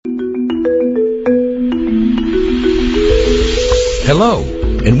Hello,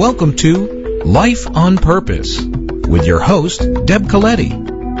 and welcome to Life on Purpose with your host, Deb Coletti.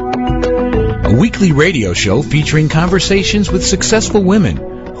 A weekly radio show featuring conversations with successful women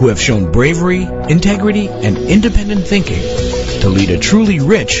who have shown bravery, integrity, and independent thinking to lead a truly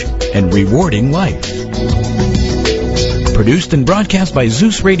rich and rewarding life. Produced and broadcast by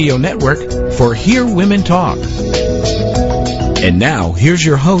Zeus Radio Network for Hear Women Talk. And now, here's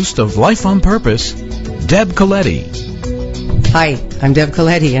your host of Life on Purpose, Deb Coletti. Hi, I'm Deb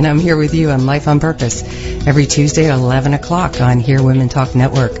Coletti, and I'm here with you on Life on Purpose every Tuesday at 11 o'clock on Hear Women Talk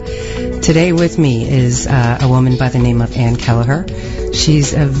Network. Today with me is a woman by the name of Ann Kelleher.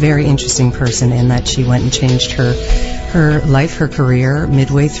 She's a very interesting person in that she went and changed her life, her career,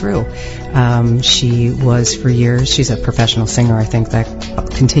 midway through. She was for years, she's a professional singer, I think that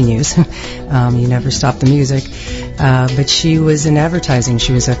continues. You never stop the music. But she was in advertising.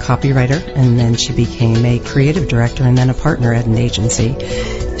 She was a copywriter, and then she became a creative director and then a partner at an agency.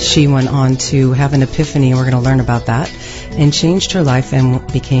 She went on to have an epiphany, and we're going to learn about that, and changed her life and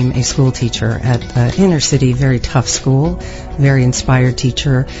became a school teacher at an inner city, very tough school, very inspired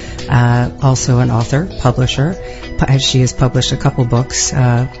teacher, also an author, publisher. She has published a couple books.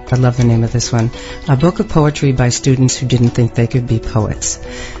 I love the name of this one. A book of poetry by students who didn't think they could be poets.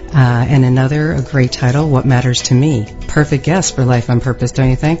 And another, a great title, What Matters to Me. Perfect guest for Life on Purpose, don't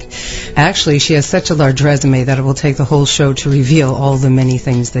you think? Actually, she has such a large resume that it will take the whole show to reveal all the many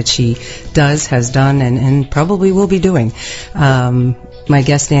things that she does, has done, and probably will be doing. My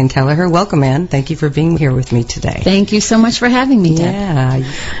guest, Ann Kelleher. Welcome, Ann. Thank you for being here with me today. Thank you so much for having me, Deb.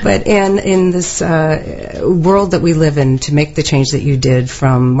 Yeah. But, Ann, in this world that we live in, to make the change that you did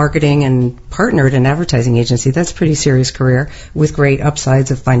from marketing and partnered an advertising agency, that's a pretty serious career with great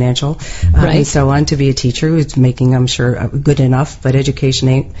upsides of financial and so on, to be a teacher who's making, I'm sure, good enough, but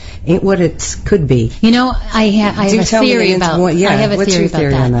education ain't what it could be. You know, I have a theory about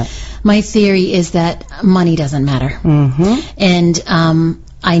that. My theory is that money doesn't matter. Mm-hmm. And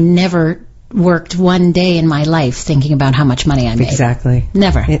I never worked one day in my life thinking about how much money I made. Exactly.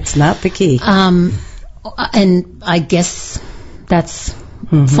 Never. It's not the key. And I guess that's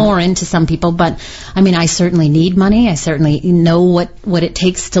foreign to some people, but I mean, I certainly need money. I certainly know what it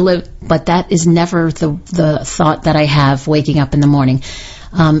takes to live, but that is never the thought that I have waking up in the morning.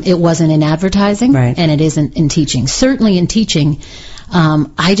 It wasn't in advertising, and it isn't in teaching. Certainly in teaching,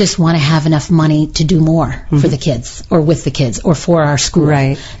 I just want to have enough money to do more for the kids, or with the kids, or for our school.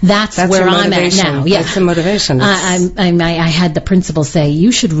 Right. That's where I'm at now. Yeah. That's the motivation. I had the principal say,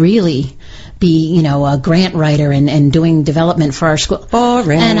 you should really be, a grant writer and doing development for our school.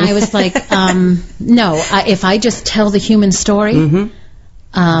 Boring. And I was like, no, if I just tell the human story,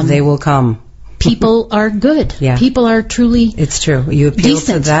 they will come. People are good. Yeah. People are truly It's true. You appeal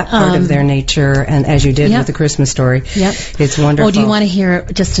decent. to that part of their nature, and as you did with the Christmas story. Yep. It's wonderful. Oh, do you want to hear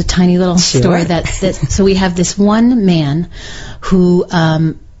just a tiny little story? So we have this one man who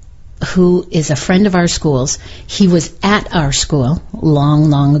is a friend of our school's. He was at our school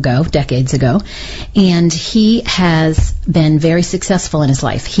long ago, decades ago, and he has been very successful in his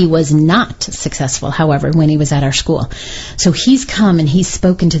life. He was not successful, however, when he was at our school. So he's come and he's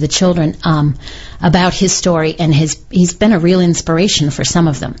spoken to the children about his story, and he's been a real inspiration for some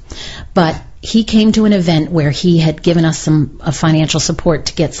of them. But he came to an event where he had given us some financial support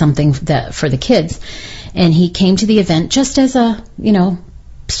to get something for the kids, and he came to the event just as a,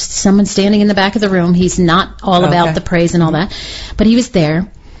 someone standing in the back of the room. He's not all about the praise and all that, but he was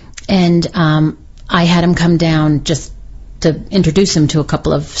there, and I had him come down just to introduce him to a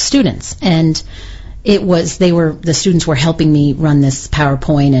couple of students, and the students were helping me run this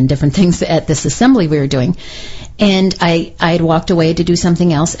PowerPoint and different things at this assembly we were doing, and I had walked away to do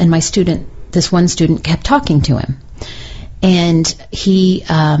something else, and this one student kept talking to him, and he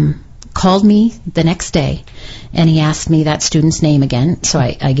called me the next day, and he asked me that student's name again, so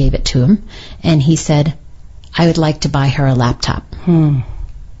I gave it to him, and he said, I would like to buy her a laptop.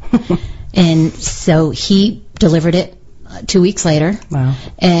 And so he delivered it 2 weeks later. Wow.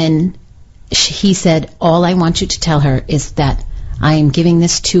 And he said, all I want you to tell her is that I am giving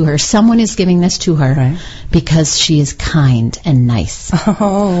this to her. Someone is giving this to her because she is kind and nice.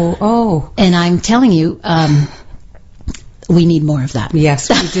 Oh. And I'm telling you, we need more of that. Yes,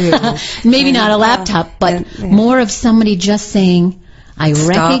 we do. Maybe not a laptop, but more of somebody just saying, I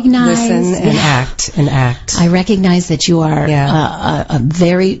recognize... listen, and act. I recognize that you are a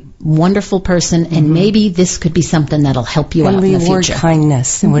very wonderful person, and maybe this could be something that'll help you out in the future. And reward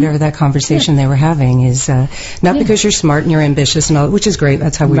kindness, and whatever that conversation they were having is not because you're smart and you're ambitious and all, which is great.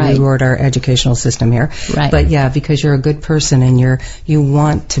 That's how we reward our educational system here. Right. But because you're a good person, and you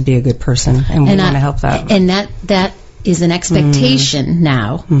want to be a good person, and we want to help that. And that is an expectation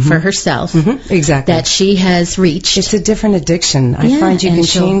now for herself Exactly. that she has reached. It's a different addiction. I find you can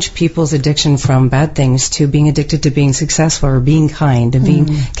change people's addiction from bad things to being addicted to being successful or being kind and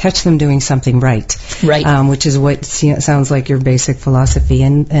catch them doing something right. Right. Which is what sounds like your basic philosophy.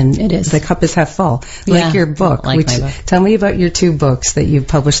 And it is. The cup is half full. Like your book. Like my book. Tell me about your 2 books that you've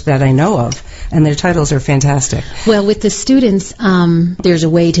published that I know of. And their titles are fantastic. Well, with the students, there's a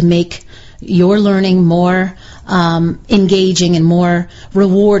way to make your learning more engaging and more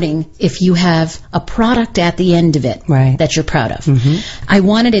rewarding if you have a product at the end of it that you're proud of. I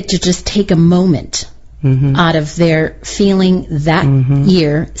wanted it to just take a moment out of their feeling that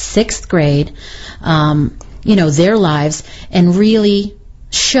year, 6th grade, their lives, and really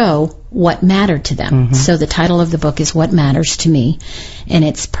show what mattered to them. So the title of the book is What Matters to Me, and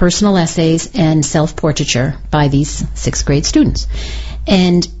it's personal essays and self-portraiture by these 6th grade students.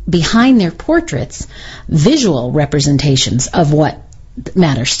 And behind their portraits, visual representations of what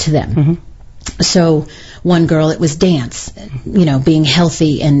matters to them. So one girl, it was dance, being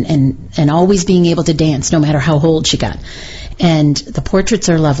healthy and always being able to dance no matter how old she got. And the portraits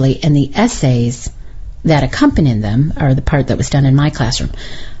are lovely, and the essays that accompany them, or the part that was done in my classroom,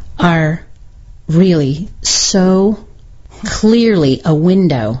 are really so clearly a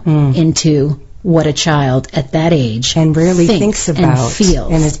window into what a child at that age and rarely thinks about and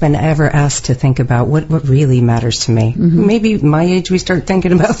feels. And has been ever asked to think about what really matters to me. Maybe my age we start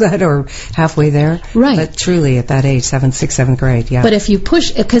thinking about that, or halfway there. Right. But truly at that age, 7th, 6th, 7th grade, yeah. But if you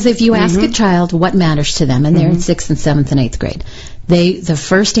push, because if you ask a child what matters to them, and they're in 6th and 7th and 8th grade, the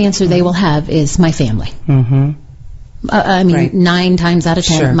first answer they will have is my family. 9 times out of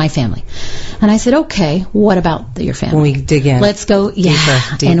 10, my family. And I said, okay, what about your family? When we dig in. Let's go, deeper,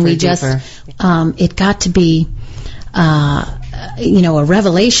 and we just, it got to be, a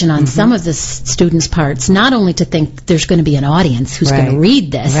revelation on some of the students' parts, not only to think there's going to be an audience who's going to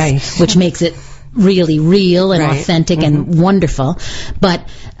read this, which makes it really real and authentic and wonderful, but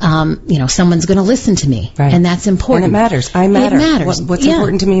someone's going to listen to me, and that's important. And it matters. I matter. It matters. What's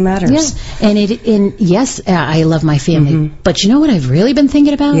important to me matters. Yeah. And yes, I love my family, but you know what I've really been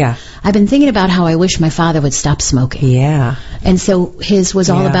thinking about? Yeah. I've been thinking about how I wish my father would stop smoking. Yeah. And so his was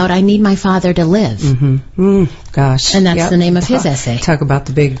all about, I need my father to live. Gosh. And that's the name of his essay. Talk about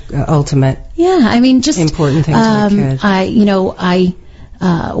the big, ultimate. Yeah, I mean, just important things for a kid.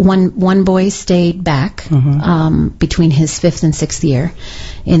 One boy stayed back between his 5th and 6th year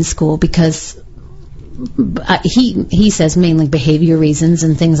in school because he says mainly behavior reasons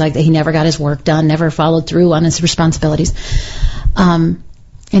and things like that. He never got his work done, never followed through on his responsibilities.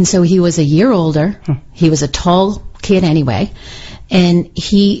 And so he was a year older. He was a tall kid anyway, and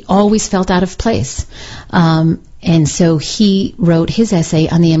he always felt out of place. And so he wrote his essay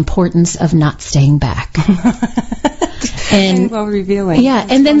on the importance of not staying back. And well revealing. Yeah,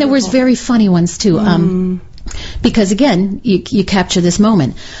 and then there was very funny ones too. Because again, you capture this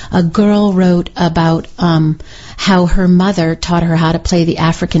moment. A girl wrote about how her mother taught her how to play the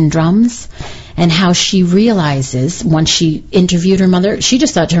African drums, and how she realizes once she interviewed her mother, she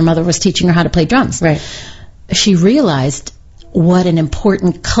just thought her mother was teaching her how to play drums. Right. She realized what an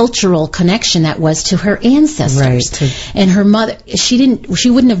important cultural connection that was to her ancestors. Right. And her mother, she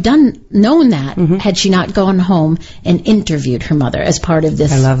wouldn't have known that had she not gone home and interviewed her mother as part of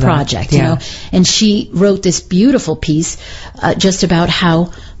this project. You know, and she wrote this beautiful piece just about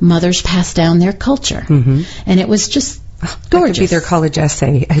how mothers pass down their culture, and it was just gorgeous. That could be their college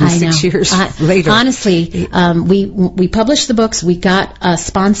essay 6 years later. Honestly, we published the books. We got a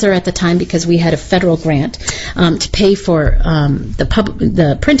sponsor at the time because we had a federal grant to pay for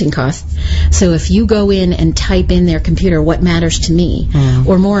the printing costs. So if you go in and type in their computer what matters to me,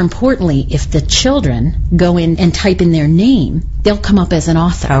 or more importantly, if the children go in and type in their name, they'll come up as an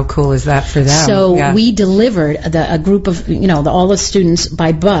author. How cool is that for them? So we delivered a group of all the students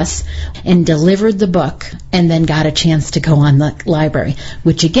by bus and delivered the book, and then got a chance to go on the library,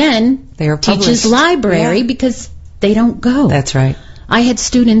 which again teaches library because they don't go. That's right. I had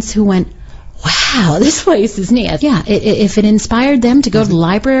students who went, wow, this place is neat. Yeah, if it inspired them to go to the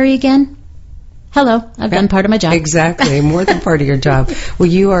library again, hello, I've done part of my job. Exactly, more than part of your job. Well,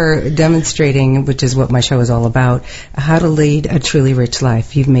 you are demonstrating, which is what my show is all about, how to lead a truly rich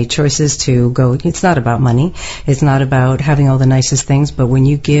life. You've made choices to go, it's not about money, it's not about having all the nicest things, but when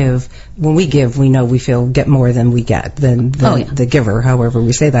we give, we know we get more than we get, than the giver, however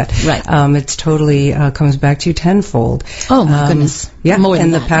we say that. Right. It's totally comes back to you tenfold. Oh, my goodness. Yeah, more than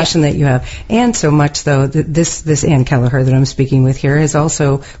and the that, passion that you have. And so much, though, that this Ann Kelleher that I'm speaking with here is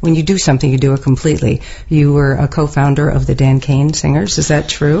also, when you do something, you do it completely. You were a co-founder of the Dan Kane Singers. Is that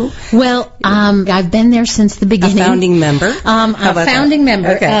true? Well, I've been there since the beginning. A founding member? A founding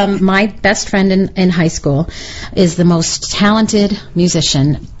member. Okay. My best friend in high school is the most talented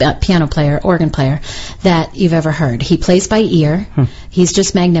musician, piano player, organ player that you've ever heard. He plays by ear. He's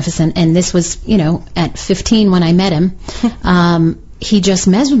just magnificent. And this was, at 15 when I met him. He just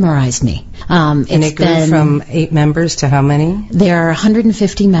mesmerized me. And it grew from 8 members to how many? There are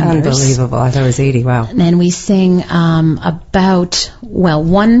 150 members. Unbelievable. I thought it was 80. Wow. And we sing one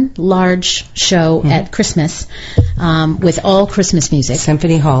large show at Christmas with all Christmas music.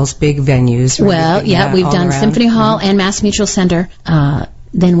 Symphony halls, big venues. Right? Well, yeah, we've done around. Symphony Hall and Mass Mutual Center.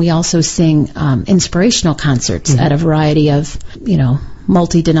 Then we also sing inspirational concerts at a variety of,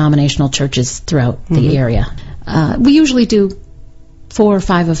 multi-denominational churches throughout the area. We usually do 4 or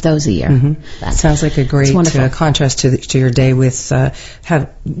 5 of those a year. Sounds like a great contrast to your day with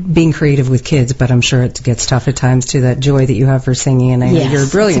being creative with kids, but I'm sure it gets tough at times to that joy that you have for singing, and I know you're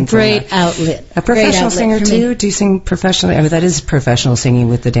brilliant. It's a great outlet. A professional singer too? Do you sing professionally? I mean, that is professional singing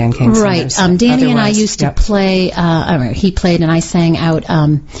with the Dan Kane Singers. Right. Danny and I used to play, he played and I sang out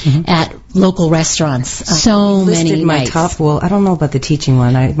at local restaurants so many nights. I don't know about the teaching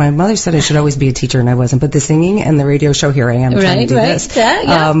one. My mother said I should always be a teacher, and I wasn't, but the singing and the radio show, here I am trying to do this.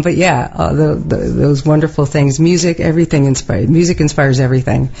 Yeah. But those wonderful things, music, everything inspired. Music inspires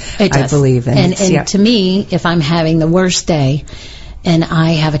everything, I believe. And to me, if I'm having the worst day and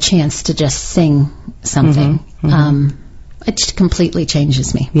I have a chance to just sing something, it just completely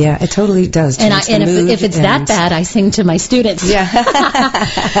changes me. Yeah, it totally does. And if it's that bad, I sing to my students. Yeah.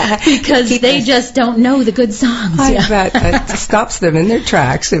 Because they just don't know the good songs. I bet. It stops them in their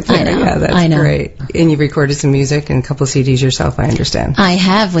tracks. I know. Yeah, that's great. And you recorded some music and a couple of CDs yourself, I understand. I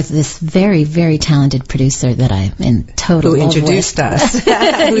have, with this very, very talented producer that I'm in total love with. Who introduced us.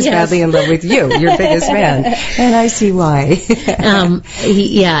 Who's madly in love with you, your biggest fan. And I see why.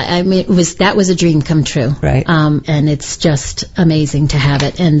 That was a dream come true. Right. And it's just amazing to have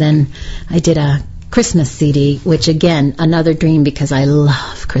it. And then I did a Christmas CD, which again, another dream because I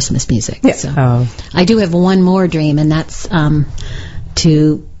love Christmas music. Yeah. So I do have one more dream, and that's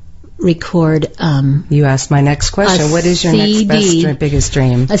to record. You asked my next question. What is your next biggest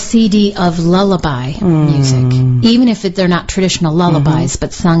dream? A CD of lullaby music, even if they're not traditional lullabies,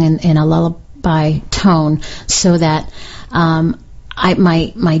 but sung in a lullaby tone, so that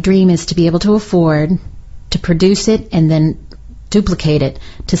my dream is to be able to afford to produce it and then duplicate it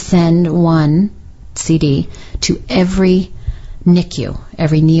to send one CD to every NICU,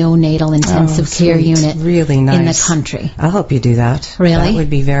 every neonatal intensive care unit really nice. In the country. I'll help you do that. Really? That would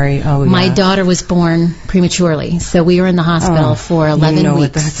be very, My daughter was born prematurely, so we were in the hospital for 11 you know weeks.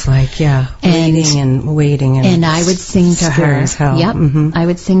 What that's like, yeah. Waiting. And I would sing to her. As hell. Yep. I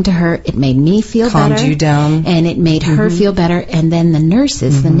would sing to her. It made me feel better. Calmed you down. And it made her feel better. And then the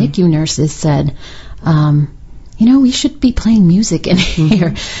nurses, the NICU nurses said, we should be playing music in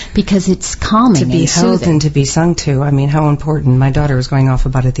here because it's calming and to be held soothing. And to be sung to. I mean, how important. My daughter was going off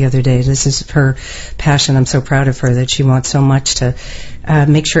about it the other day. This is her passion. I'm so proud of her that she wants so much to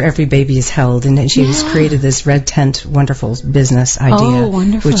make sure every baby is held. And she's created this Red Tent wonderful business idea,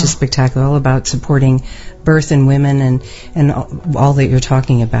 which is spectacular, all about supporting birth in women and all that you're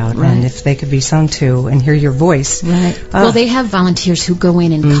talking about. Right. And if they could be sung to and hear your voice. Right. Well, they have volunteers who go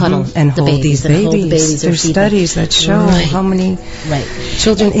in and cuddle and the hold these babies. Hold the babies. There's studies that show how many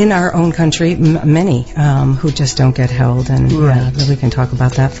children in our own country, many, who just don't get held. And we can talk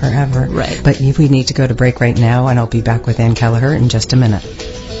about that forever. Right. But we need to go to break right now, and I'll be back with Ann Kelleher in just a minute.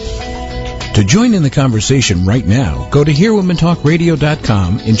 To join in the conversation right now, go to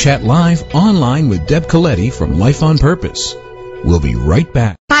HearWomenTalkRadio.com and chat live online with Deb Coletti from Life on Purpose. We'll be right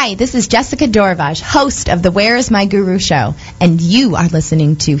back. Hi, this is Jessica Dorvaj, host of the Where is My Guru show, and you are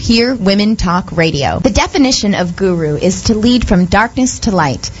listening to Hear Women Talk Radio. The definition of guru is to lead from darkness to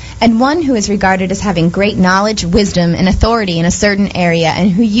light, and one who is regarded as having great knowledge, wisdom, and authority in a certain area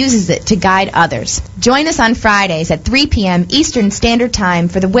and who uses it to guide others. Join us on Fridays at 3 p.m. Eastern Standard Time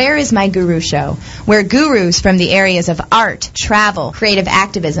for the Where is My Guru show, where gurus from the areas of art, travel, creative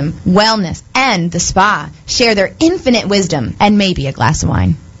activism, wellness, and the spa share their infinite wisdom and maybe a glass of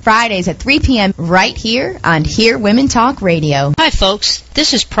wine. Fridays at 3 p.m. right here on Hear Women Talk Radio. Hi, folks.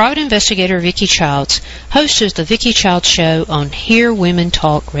 This is Private Investigator Vicki Childs, host of the Vicki Childs Show on Hear Women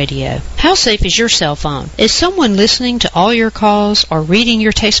Talk Radio. How safe is your cell phone? Is someone listening to all your calls or reading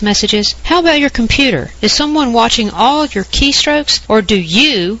your text messages? How about your computer? Is someone watching all your keystrokes, or do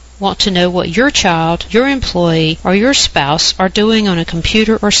you want to know what your child, your employee, or your spouse are doing on a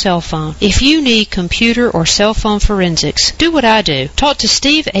computer or cell phone. If you need computer or cell phone forensics, do what I do. Talk to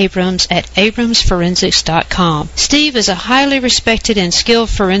Steve Abrams at abramsforensics.com. Steve is a highly respected and skilled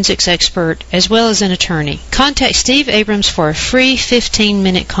forensics expert as well as an attorney. Contact Steve Abrams for a free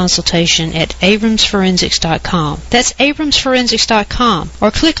 15-minute consultation at abramsforensics.com. That's abramsforensics.com, or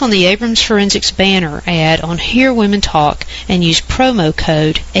click on the Abrams Forensics banner ad on Hear Women Talk and use promo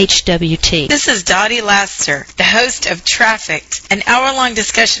code HWT. This is Dottie Laster, the host of Trafficked, an hour-long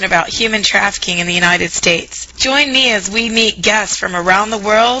discussion about human trafficking in the United States. Join me as we meet guests from around the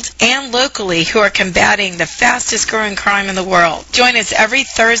world and locally who are combating the fastest-growing crime in the world. Join us every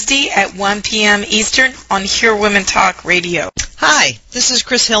Thursday at 1 p.m. Eastern on Hear Women Talk Radio. Hi, this is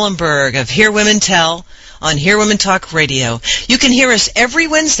Chris Hillenberg of Hear Women Tell on Hear Women Talk Radio. You can hear us every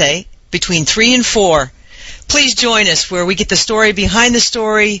Wednesday between 3 and 4. Please join us where we get the story behind the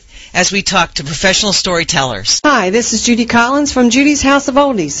story as we talk to professional storytellers. Hi, this is Judy Collins from Judy's House of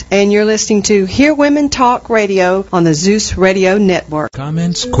Oldies, and you're listening to Hear Women Talk Radio on the Zeus Radio Network.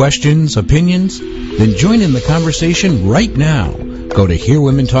 Comments, questions, opinions? Then join in the conversation right now. Go to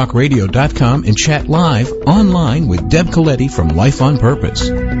HearWomenTalkRadio.com and chat live online with Deb Coletti from Life on Purpose.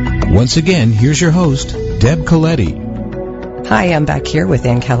 Once again, here's your host, Deb Coletti. Hi, I'm back here with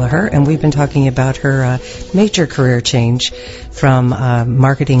Ann Kelleher, and we've been talking about her major career change from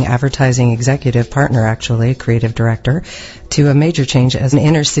marketing advertising executive partner, actually, creative director, to a major change as an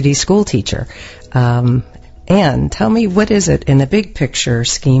inner city school teacher. Ann, tell me, what is it in the big picture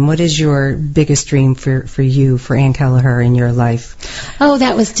scheme? What is your biggest dream for you, for Ann Kelleher, in your life? Oh,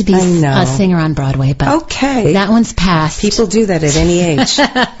 that was to be a singer on Broadway, but okay, that one's passed. People do that at any age.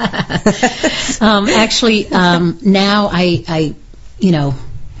 Actually, now I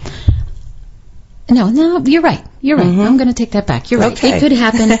no, you're right. You're right. I'm going to take that back. You're right. Okay. It could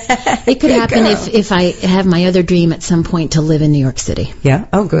happen. It could happen if I have my other dream at some point to live in New York City. Yeah.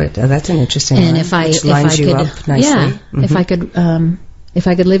 Oh, good. Oh, that's an interesting one. And if I could, up nicely. Yeah. If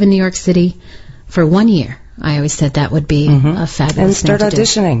I could live in New York City for 1 year, I always said that would be a fabulous and start thing to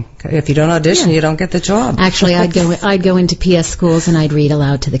auditioning. If you don't audition, you don't get the job. Actually, I'd go into PS schools and I'd read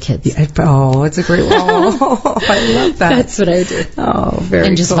aloud to the kids. Yeah, oh, it's a great one. Oh, I love that. That's what I do. Oh, very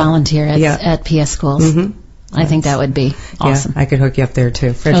And just cool. volunteer at PS schools. I think that would be awesome. Yeah, I could hook you up there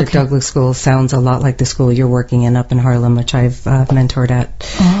too. Frederick Douglass School sounds a lot like the school you're working in up in Harlem, which I've mentored at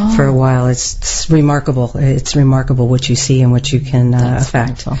for a while. It's remarkable. It's remarkable what you see and what you can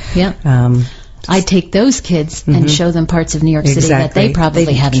affect. Yeah. I take those kids and show them parts of New York City that they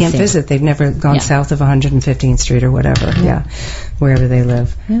probably haven't seen. Can't visit. They've never gone south of 115th Street or whatever. Yeah, wherever they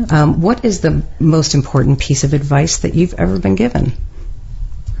live. Yeah. What is the most important piece of advice that you've ever been given?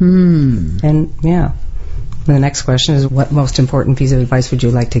 And the next question is, what most important piece of advice would you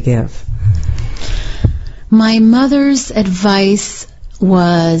like to give? My mother's advice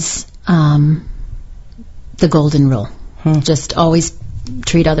was the golden rule. Just always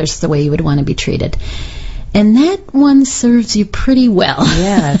treat others the way you would want to be treated. And that one serves you pretty well.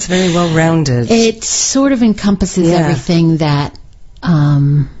 Yeah, it's very well rounded. It sort of encompasses everything that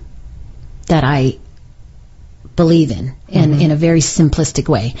that I believe in a very simplistic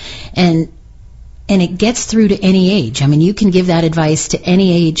way. And it gets through to any age. I mean, you can give that advice to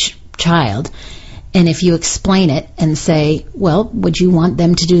any age child, and if you explain it and say, well, would you want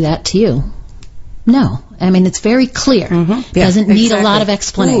them to do that to you? No. I mean, it's very clear. Doesn't need a lot of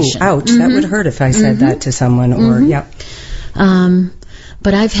explanation. Ooh, ouch, that would hurt if I said that to someone. Or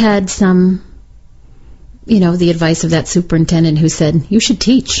But I've had some, the advice of that superintendent who said, you should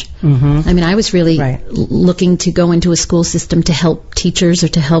teach. I mean, I was really looking to go into a school system to help teachers or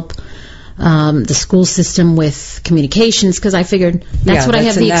to help the school system with communications, because I figured that's what I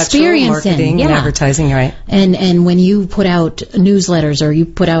have the experience in. And advertising, right? And when you put out newsletters or you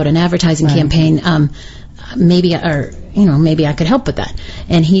put out an advertising campaign, maybe I could help with that.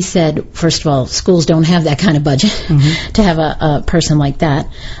 And he said, first of all, schools don't have that kind of budget to have a person like that.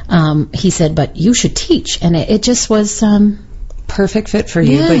 He said, but you should teach, and it just was perfect fit for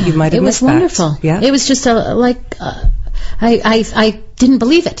you. But you might have missed that. It was wonderful. Yeah, it was just I didn't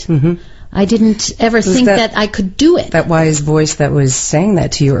believe it. I didn't ever think that I could do it. That wise voice that was saying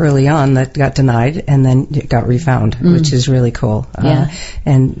that to you early on that got denied and then it got refound, which is really cool.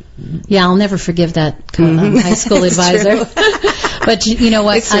 I'll never forgive that high school advisor. But you know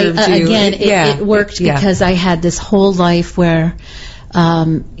what? It worked because I had this whole life where,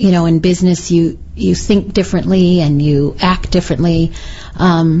 in business you think differently and you act differently.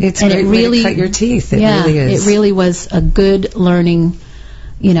 It's and a great way to cut your teeth. It really is. It really was a good learning,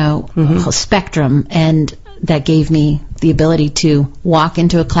 whole spectrum. And that gave me the ability to walk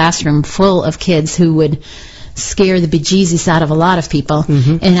into a classroom full of kids who would scare the bejesus out of a lot of people,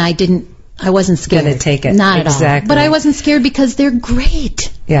 and I wasn't scared. Gonna take it. Not at all. Exactly. But I wasn't scared because they're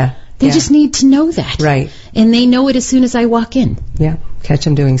great. Yeah. They just need to know that. Right. And they know it as soon as I walk in. Yeah. Catch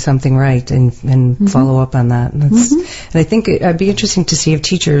them doing something right and follow up on that. And I think it'd be interesting to see if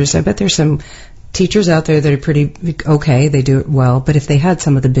teachers, I bet there's some teachers out there that are pretty okay, they do it well, but if they had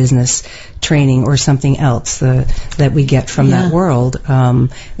some of the business training or something else that we get from that world,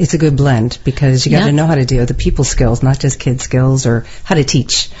 it's a good blend, because you got to know how to deal with the people skills, not just kid skills or how to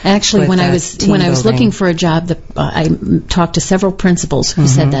teach. Actually, when I was looking for a job, I talked to several principals who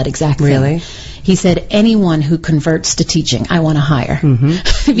said that exact thing. Really? He said, anyone who converts to teaching, I want to hire.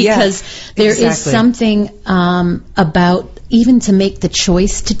 Because there is something about, even to make the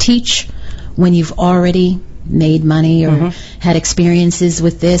choice to teach when you've already made money or had experiences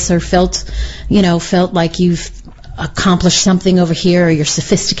with this, or felt like you've accomplished something over here, or you're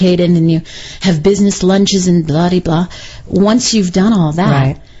sophisticated and you have business lunches and blah blah blah. Once you've done all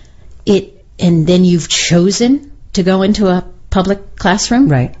that, and then you've chosen to go into a public classroom,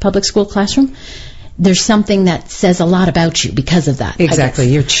 public school classroom, there's something that says a lot about you because of that. Exactly.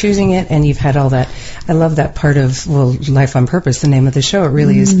 You're choosing it, and you've had all that. I love that part of, Life on Purpose, the name of the show. It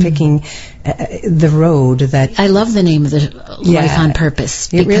really is picking the road that... I love the name of the Life on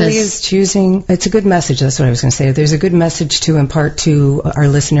Purpose. It really is choosing... It's a good message. That's what I was going to say. There's a good message to impart to our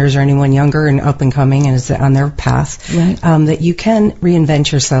listeners or anyone younger and up and coming and is on their path, that you can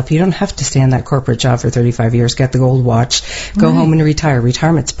reinvent yourself. You don't have to stay in that corporate job for 35 years, get the gold watch, go home and retire.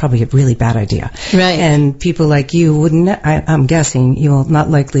 Retirement's probably a really bad idea. Right. And people like you wouldn't, I'm guessing, you will not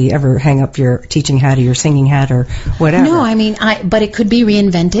likely ever hang up your teaching hat or your singing hat or whatever. No, I mean, but it could be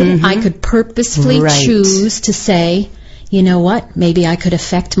reinvented. I could purposefully choose to say, you know what, maybe I could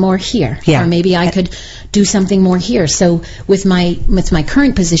affect more here. Or maybe I could do something more here. So with my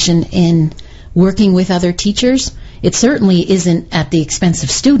current position in working with other teachers, it certainly isn't at the expense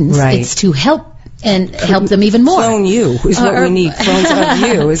of students. It's to help them even more. Clone you is what we need. Clones of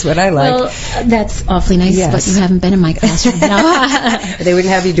you is what I like. Well, that's awfully nice, but you haven't been in my classroom. They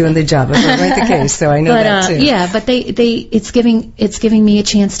wouldn't have you doing the job if that weren't the case, so I know that too. Yeah, but it's giving me a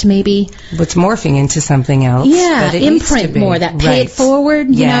chance to maybe... It's morphing into something else. Yeah, imprint more, that pay it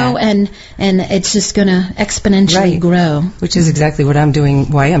forward, you know, and it's just going to exponentially grow. Which is exactly what I'm doing,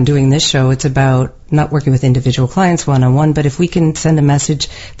 why I'm doing this show. It's about not working with individual clients one-on-one, but if we can send a message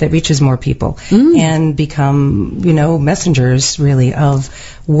that reaches more people and become, messengers really of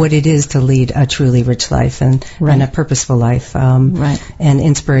what it is to lead a truly rich life and a purposeful life, and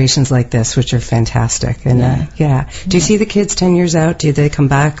inspirations like this, which are fantastic. And do you see the kids 10 years out? Do they come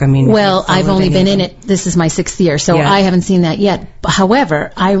back? I mean, well, I've only been in it. This is my 6th year, so I haven't seen that yet.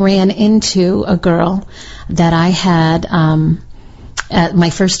 However, I ran into a girl that I had at my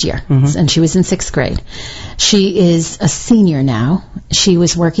first year, and she was in 6th grade. She is a senior now. She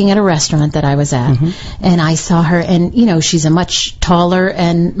was working at a restaurant that I was at, and I saw her, and, she's a much taller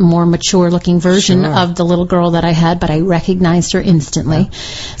and more mature-looking version of the little girl that I had, but I recognized her instantly.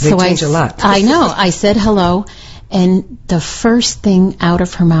 They change a lot. I know. I said hello, and the first thing out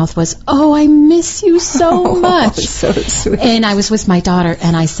of her mouth was, "Oh, I miss you so much." So sweet. And I was with my daughter,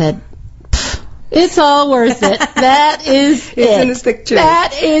 and I said, "It's all worth it. That is it. It's in a stick to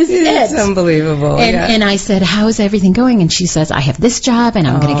That is it. It's unbelievable." And I said, "How's everything going?" And she says, "I have this job, and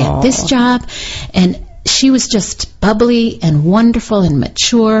I'm going to get this job." And she was just bubbly and wonderful and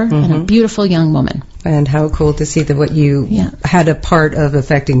mature and a beautiful young woman. And how cool to see that what you had a part of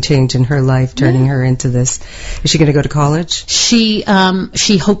affecting change in her life, turning her into this. Is she going to go to college? She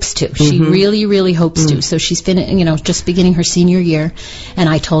hopes to. She really, really hopes to. So she's been, just beginning her senior year, and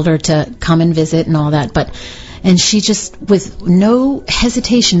I told her to come and visit and all that. And she just, with no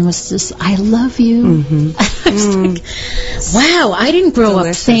hesitation, was just, "I love you." I was like, wow, I didn't grow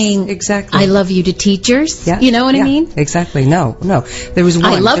up saying, "I love you" to teachers. Yeah. You know what I mean? Exactly. No. There was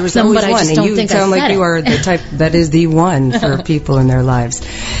one. I love there was them, always but I one. just don't and think you sound I said like it. you are the type that is the one for people in their lives.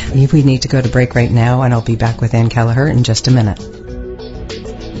 We need to go to break right now, and I'll be back with Ann Kelleher in just a minute.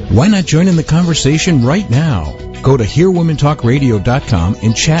 Why not join in the conversation right now? Go to HearWomenTalkRadio.com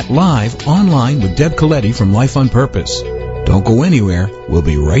and chat live online with Deb Coletti from Life on Purpose. Don't go anywhere. We'll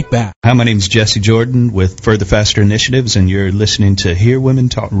be right back. Hi, my name is Jesse Jordan with Further Faster Initiatives, and you're listening to Hear Women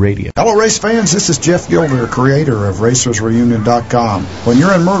Talk Radio. Hello, race fans. This is Jeff Gilder, creator of RacersReunion.com. When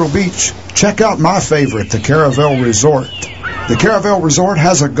you're in Myrtle Beach, check out my favorite, the Caravel Resort. The Caravel Resort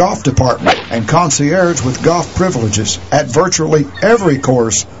has a golf department and concierge with golf privileges at virtually every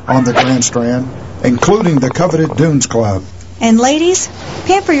course on the Grand Strand, including the coveted Dunes Club. And ladies,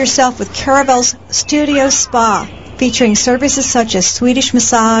 pamper yourself with Caravel's Studio Spa, featuring services such as Swedish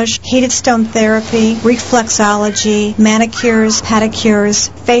massage, heated stone therapy, reflexology, manicures,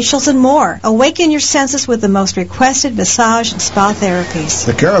 pedicures, facials, and more. Awaken your senses with the most requested massage and spa therapies.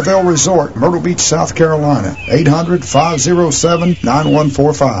 The Caravel Resort, Myrtle Beach, South Carolina.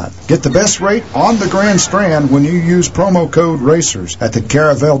 800-507-9145. Get the best rate on the Grand Strand when you use promo code RACERS at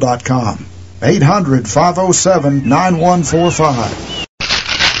thecaravel.com. 800-507-9145.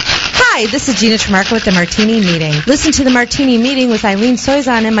 Hi, this is Gina Tremarco with the Martini Meeting. Listen to the Martini Meeting with Eileen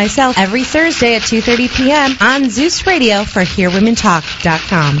Soizan and myself every Thursday at 2:30 p.m. on Zeus Radio for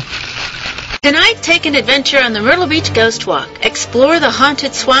HearWomenTalk.com. Tonight, take an adventure on the Myrtle Beach Ghost Walk. Explore the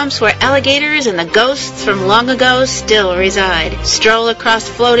haunted swamps where alligators and the ghosts from long ago still reside. Stroll across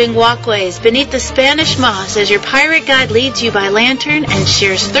floating walkways beneath the Spanish moss as your pirate guide leads you by lantern and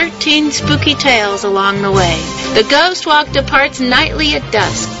shares 13 spooky tales along the way. The Ghost Walk departs nightly at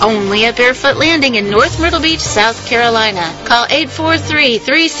dusk, only at Barefoot Landing in North Myrtle Beach, South Carolina. Call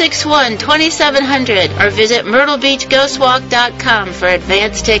 843-361-2700 or visit myrtlebeachghostwalk.com for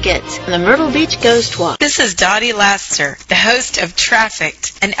advance tickets. The Myrtle Beach Ghost Walk. This is Dottie Laster, the host of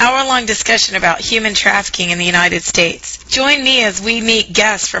Trafficked, an hour-long discussion about human trafficking in the United States. Join me as we meet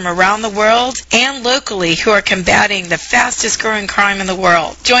guests from around the world and locally who are combating the fastest-growing crime in the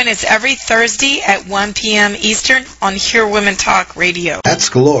world. Join us every Thursday at 1 p.m. Eastern on Hear Women Talk Radio. Hats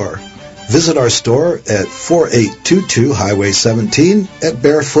galore. Visit our store at 4822 Highway 17 at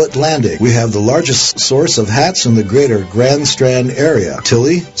Barefoot Landing. We have the largest source of hats in the greater Grand Strand area.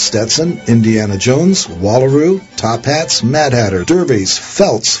 Tilly, Stetson, Indiana Jones, Wallaroo, top hats, Mad Hatter, derbies,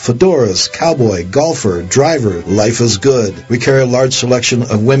 felts, fedoras, cowboy, golfer, driver, life is good. We carry a large selection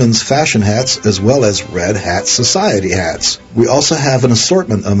of women's fashion hats as well as Red Hat Society hats. We also have an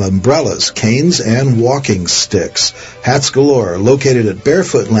assortment of umbrellas, canes, and walking sticks. Hats galore, located at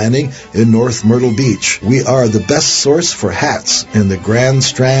Barefoot Landing in North Myrtle Beach. We are the best source for hats in the Grand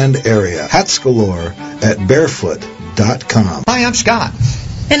Strand area. Hats galore at barefoot.com. Hi, I'm Scott.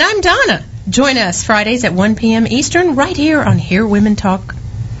 And I'm Donna. Join us Fridays at 1 p.m. Eastern right here on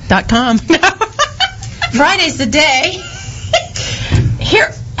HearWomenTalk.com. Friday's the day.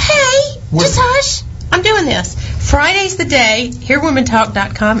 Here, hey, just hush. I'm doing this. Friday's the day.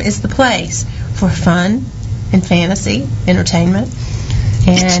 HearWomenTalk.com is the place for fun and fantasy, entertainment,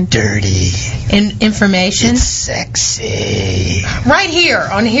 and it's dirty and information. It's sexy. Right here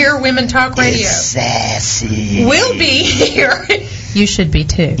on Hear Women Talk Radio. It's sassy. We'll be here. You should be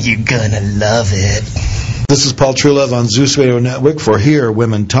too. You're gonna love it. This is Paul Trulove on Zeus Radio Network for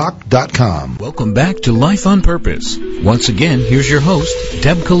HearWomenTalk.com. Welcome back to Life on Purpose. Once again, here's your host,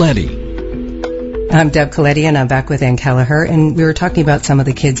 Deb Coletti. I'm Deb Coletti, and I'm back with Ann Kelleher, and we were talking about some of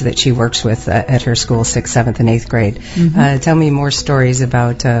the kids that she works with at her school, 6th, 7th, and 8th grade. Mm-hmm. Tell me more stories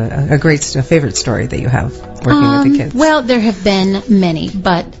about a favorite story that you have working with the kids. Well, there have been many,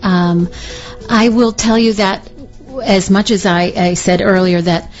 but I will tell you that as much as I said earlier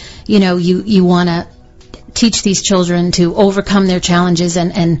that, you want to teach these children to overcome their challenges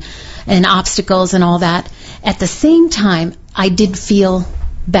and obstacles and all that, at the same time, I did feel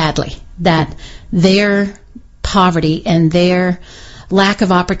badly that their poverty and their lack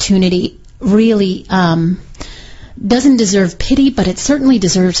of opportunity really doesn't deserve pity, but it certainly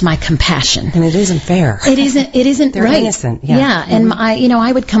deserves my compassion. And it isn't fair. It isn't They're right. innocent. Yeah. Mm-hmm. And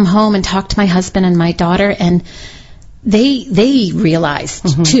I would come home and talk to my husband and my daughter, and they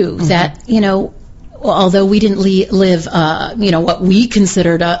realized too that although we didn't live what we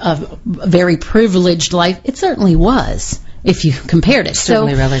considered a very privileged life, it certainly was. If you compared it.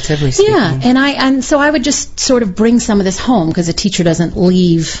 Certainly, relatively speaking. Yeah, and so I would just sort of bring some of this home, because a teacher doesn't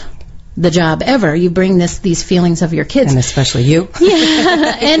leave the job ever. You bring these feelings of your kids. And especially you.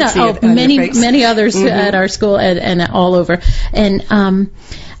 Yeah, and many others at our school and all over. And I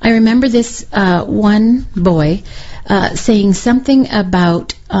remember this one boy saying something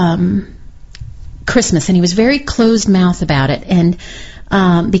about Christmas, and he was very closed-mouthed about it. And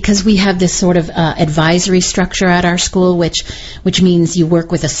because we have this sort of advisory structure at our school, which means you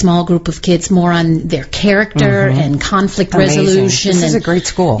work with a small group of kids more on their character and conflict resolution. This is a great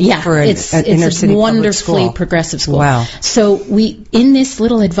school. Yeah, for it's inner-city wonderfully progressive school. Wow. So in this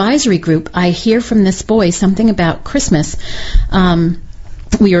little advisory group, I hear from this boy something about Christmas.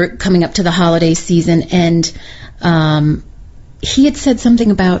 We were coming up to the holiday season, and he had said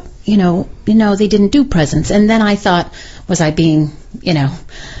something about, they didn't do presents. And then I thought, was I being,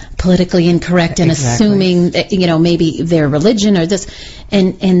 politically incorrect and assuming that, maybe their religion or this.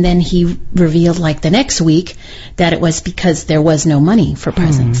 And then he revealed, like, the next week that it was because there was no money for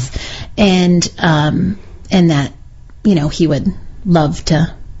presents. And that he would love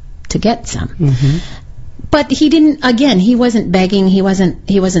to get some. Mm-hmm. But he didn't. Again, he wasn't begging. He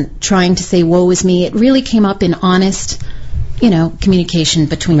wasn't trying to say "woe is me." It really came up in honest, communication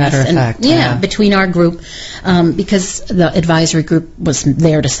between us. Matter of fact, between our group, because the advisory group was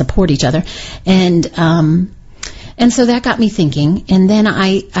there to support each other, and so that got me thinking. And then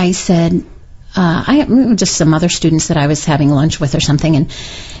I said, just some other students that I was having lunch with or something,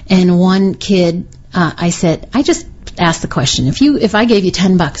 and one kid, I said, I just asked the question: if I gave you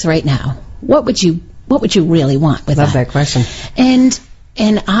 $10 right now, what would you really want with that? Love that question. And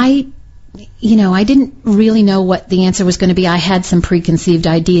I didn't really know what the answer was going to be. I had some preconceived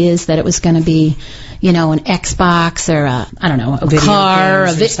ideas that it was going to be, an Xbox or a car,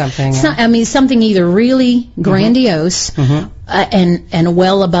 or something. Something either really grandiose and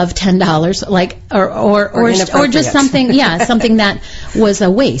well above $10, like or just something, something that was a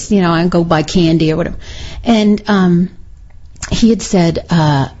waste. I go buy candy or whatever. And he had said,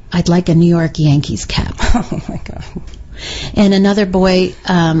 I'd like a New York Yankees cap. Oh my God. And another boy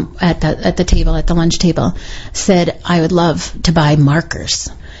at the lunch table said, I would love to buy markers.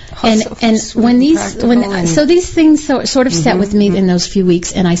 So these things sort of set with me in those few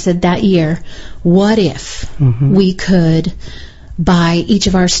weeks, and I said that year, what if we could buy each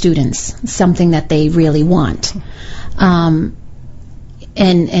of our students something that they really want?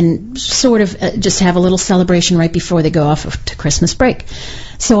 And sort of just have a little celebration right before they go off to Christmas break.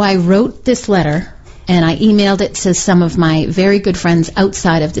 So I wrote this letter, and I emailed it to some of my very good friends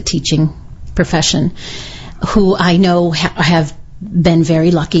outside of the teaching profession, who I know have been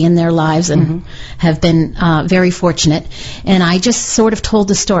very lucky in their lives and have been very fortunate. And I just sort of told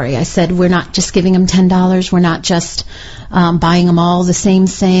the story. I said, we're not just giving them $10. We're not just buying them all the same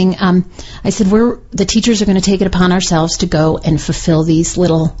thing. I said, the teachers are going to take it upon ourselves to go and fulfill these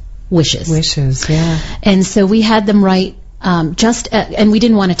little wishes. Wishes, yeah. And so we had them write and we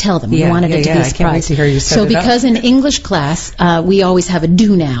didn't want to tell them. We wanted it to be a surprise. I can't wait to hear you set so it because up. in English class, we always have a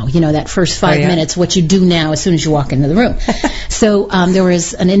do now, that first 5 minutes, what you do now as soon as you walk into the room. So there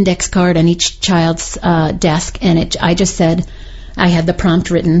was an index card on each child's desk, and I just said, I had the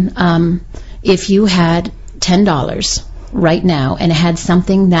prompt written, if you had $10 right now and had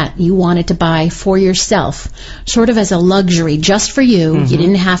something that you wanted to buy for yourself, sort of as a luxury just for you. You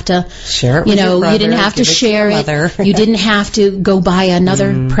didn't have to share it with your brother, you didn't have to share it. You didn't have to go buy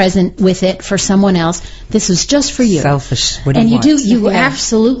another present with it for someone else. This was just for you. Selfish. What do you want? You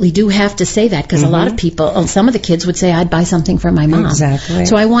absolutely do have to say that, because a lot of people, some of the kids would say, I'd buy something for my mom. Exactly.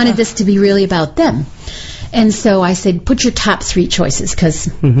 So I wanted this to be really about them. And so I said, put your top 3 choices, because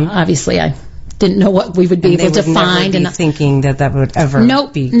obviously I didn't know what we would be able to find. And thinking that would ever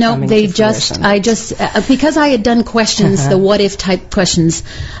be coming they to just, fruition. because I had done questions, the what if type questions,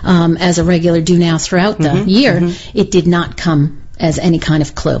 as a regular do now throughout the year, it did not come as any kind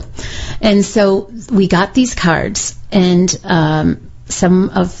of clue. And so we got these cards, and some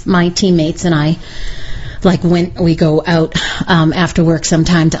of my teammates and I, we go out after work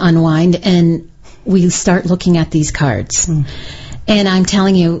sometime to unwind, and we start looking at these cards. And I'm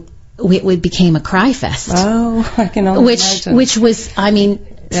telling you, it became a cry fest. Oh, I can only imagine. Which was, sad.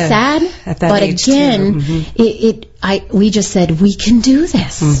 At that but age again, we just said, we can do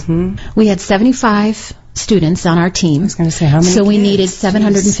this. We had 75 students on our team. I was going to say, how many So we kids? needed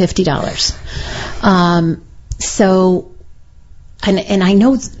 $750. And I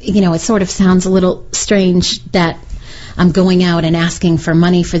know, it sort of sounds a little strange that I'm going out and asking for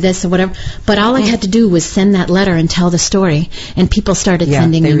money for this or whatever. But all I had to do was send that letter and tell the story, and people started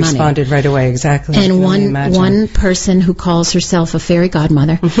sending me money. They responded right away, exactly. And one person who calls herself a fairy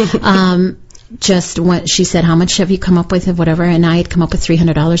godmother, she said, how much have you come up with, or whatever, and I had come up with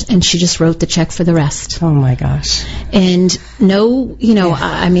 $300, and she just wrote the check for the rest. Oh my gosh. And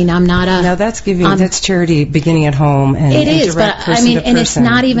I'm not a... No, that's that's charity beginning at home, and it is, but and it's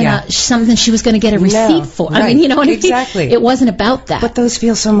not even something she was going to get a receipt for. Right. You know what I mean? Exactly. It wasn't about that. But those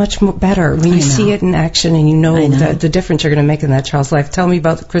feel so much better when you see it in action, and you know the difference you're going to make in that child's life. Tell me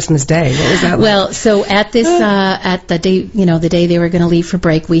about the Christmas Day. What was that like? Well, so at this, at the day, the day they were going to leave for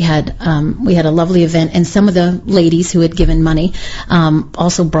break, we had a lovely event, and some of the ladies who had given money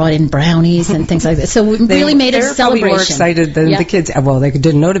also brought in brownies and things like that. So we really made a celebration. They were probably more excited than the kids. Well, they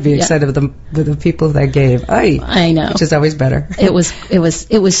didn't know to be excited with the people that gave. I know, which is always better. It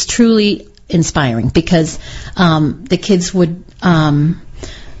was truly inspiring, because the kids would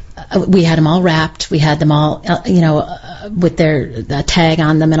we had them all wrapped. We had them all, with their tag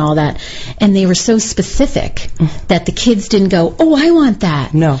on them and all that. And they were so specific that the kids didn't go, "Oh, I want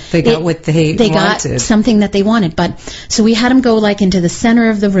that." No, they got what they wanted. Got something that they wanted. But so we had them go like into the center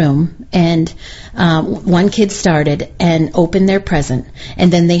of the room, and one kid started and opened their present,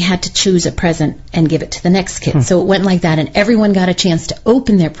 and then they had to choose a present and give it to the next kid. So it went like that, and everyone got a chance to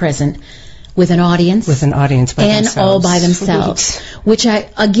open their present with an audience by themselves. All by themselves. Which I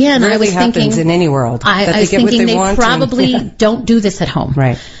was thinking happens in any world. I was thinking they probably don't do this at home.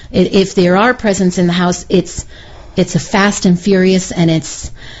 Right. If there are presents in the house, it's a fast and furious, and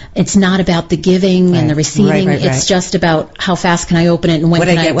it's not about the giving and the receiving. It's just about how fast can I open it and when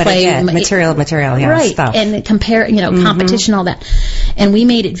can I play. Material, yeah, right. Stuff. And compare, competition, all that. And we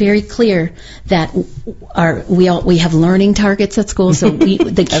made it very clear that we have learning targets at school, so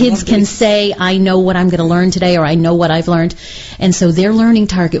the kids can say, "I know what I'm going to learn today," or "I know what I've learned." And so their learning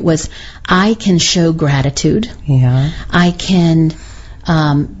target was, I can show gratitude. Yeah. I can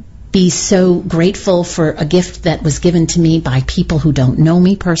be so grateful for a gift that was given to me by people who don't know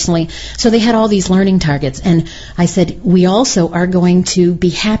me personally. So they had all these learning targets. And I said, we also are going to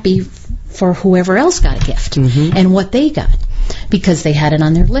be happy for whoever else got a gift and what they got, because they had it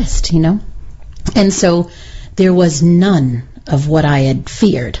on their list, And so there was none of what I had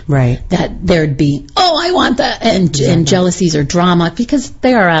feared. Right. That there'd be, "Oh, I want that," and jealousies or drama, because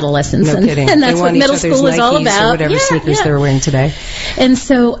they are adolescents. No kidding. And that's what middle school is all about. Or whatever sneakers they're wearing today. And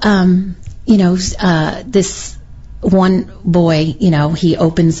so, this one boy, he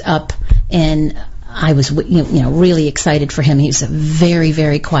opens up, and I was, really excited for him. He was a very,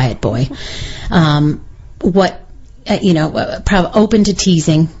 very quiet boy. Probably open to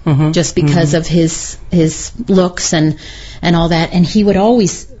teasing, just because of his looks and all that. And he would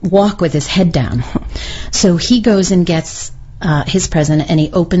always walk with his head down. So he goes and gets his present, and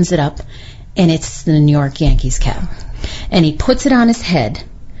he opens it up, and it's the New York Yankees cap. And he puts it on his head,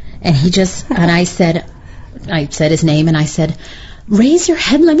 and I said his name, and I said, "Raise your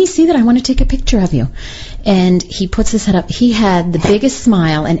head, let me see that. I want to take a picture of you." And he puts his head up. He had the biggest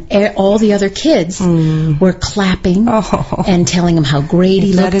smile, and all the other kids were clapping and telling him how great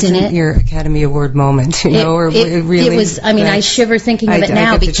he looked in it. That isn't your Academy Award moment, really. It was. I mean, I shiver thinking of it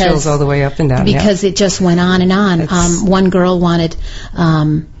now, I get because the chills all the way up and down. Because it just went on and on. One girl wanted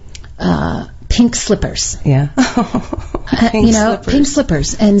pink slippers. Yeah. Pink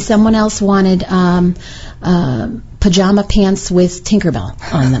slippers, and someone else wanted pajama pants with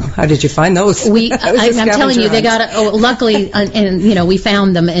Tinkerbell on them. How did you find those? I'm telling you, they got. Luckily, and we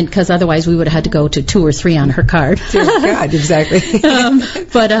found them, and because otherwise we would have had to go to 2 or 3 on her card. Dear God, exactly.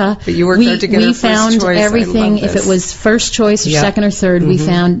 But you worked hard to get her we first found choice. everything. If it was first choice or second or third, we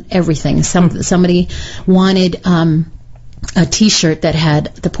found everything. Somebody wanted a T-shirt that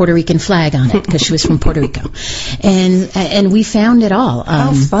had the Puerto Rican flag on it, because she was from Puerto Rico, and we found it all.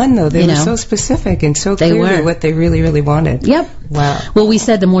 How fun, though! They were so specific and so clearly what they really, really wanted. Yep. Wow. Well, we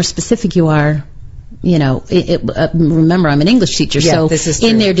said the more specific you are, remember, I'm an English teacher, so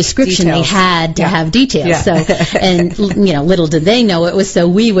in their description they had to have details. Yeah. So, and little did they know it was so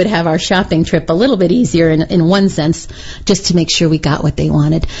we would have our shopping trip a little bit easier in one sense, just to make sure we got what they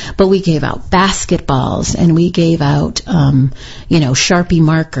wanted. But we gave out basketballs, and we gave out Sharpie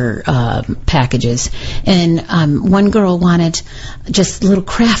marker packages, and one girl wanted just little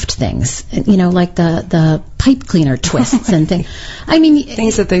craft things, like the pipe cleaner twists and things. I mean,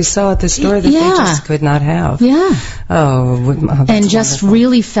 things that they saw at the store that they just could not have. Yeah. And just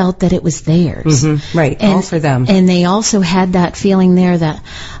really felt that it was theirs. Right. And, all for them. And they also had that feeling there that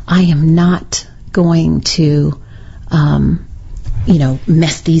I am not going to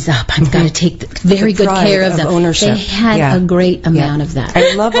mess these up. I've got to take very good care of them. Ownership. They had a great amount of that.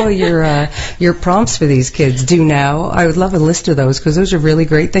 I love all your prompts for these kids. Do now. I would love a list of those, because those are really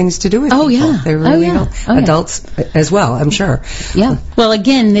great things to do with people. Yeah. They really help adults as well, I'm sure. Yeah. Well,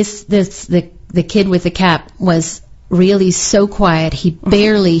 again, the kid with the cap was really so quiet. He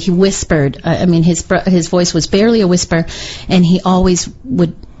whispered. His voice was barely a whisper, and he always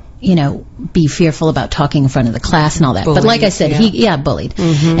would be fearful about talking in front of the class and all that. Bullied, but like I said, he bullied.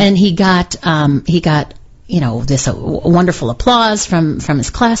 And he got this wonderful applause from his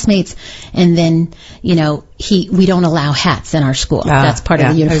classmates, and then we don't allow hats in our school. That's part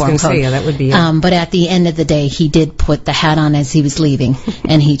of the uniform I was code. Say, that would be it. But at the end of the day, he did put the hat on as he was leaving,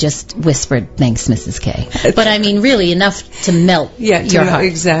 and he just whispered, "Thanks, Mrs. K." But I mean, really enough to melt your heart.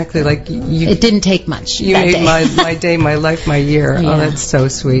 Exactly. It didn't take much. You that made day. my day, my life, my year. Oh, that's so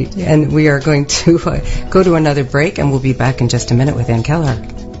sweet. Yeah. And we are going to go to another break, and we'll be back in just a minute with Ann Keller.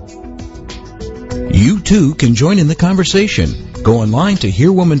 You too can join in the conversation. Go online to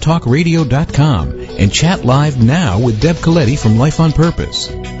HearWomenTalkRadio.com and chat live now with Deb Coletti from Life on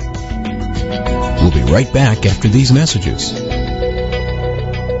Purpose. We'll be right back after these messages.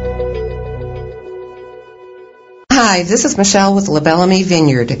 Hi, this is Michelle with La Bellamy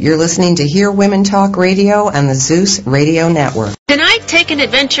Vineyard. You're listening to Hear Women Talk Radio on the Zeus Radio Network. Tonight, take an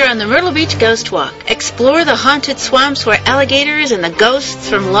adventure on the Myrtle Beach Ghost Walk. Explore the haunted swamps where alligators and the ghosts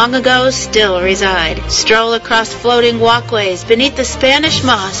from long ago still reside. Stroll across floating walkways beneath the Spanish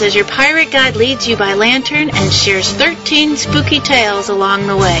moss as your pirate guide leads you by lantern and shares 13 spooky tales along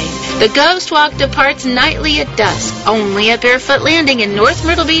the way. The Ghost Walk departs nightly at dusk, only at Barefoot Landing in North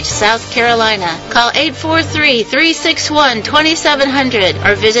Myrtle Beach, South Carolina. Call 843-361-2700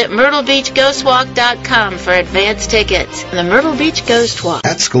 or visit MyrtleBeachGhostWalk.com for advance tickets. The Myrtle Beach Ghost Walk.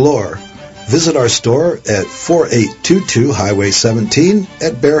 Hats galore. Visit our store at 4822 Highway 17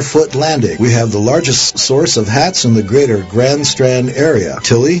 at Barefoot Landing. We have the largest source of hats in the greater Grand Strand area.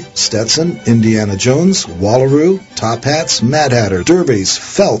 Tilly, Stetson, Indiana Jones, Wallaroo, top hats, Mad Hatter, derbies,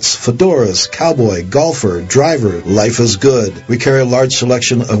 felts, fedoras, cowboy, golfer, driver, life is good. We carry a large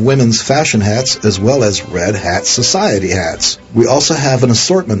selection of women's fashion hats as well as Red Hat Society hats. We also have an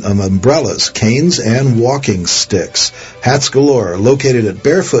assortment of umbrellas, canes, and walking sticks. Hats galore, located at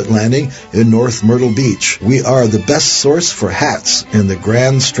Barefoot Landing in North Myrtle Beach. We are the best source for hats in the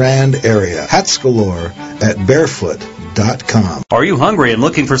Grand Strand area. Hats galore at barefoot.com. Are you hungry and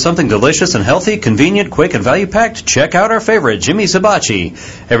looking for something delicious and healthy, convenient, quick, and value-packed? Check out our favorite, Jimmy's Hibachi.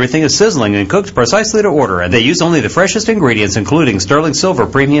 Everything is sizzling and cooked precisely to order, and they use only the freshest ingredients, including sterling silver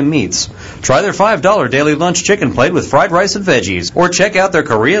premium meats. Try their $5 daily lunch chicken plate with fried rice and veggies, or check out their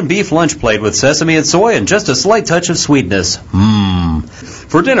Korean beef lunch plate with sesame and soy and just a slight touch of sweetness.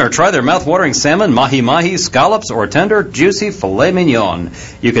 For dinner, try their mouth-watering salmon, mahi-mahi, scallops, or tender, juicy filet mignon.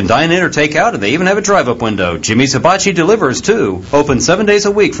 You can dine in or take out, and they even have a drive-up window. Jimmy's Hibachi delivers, too. Open 7 days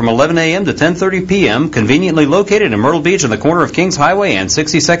a week from 11 a.m. to 10:30 p.m., conveniently located in Myrtle Beach on the corner of Kings Highway and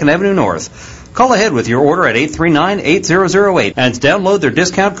 62nd Avenue North. Call ahead with your order at 839-8008 and download their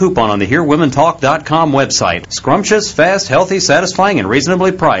discount coupon on the HearWomenTalk.com website. Scrumptious, fast, healthy, satisfying, and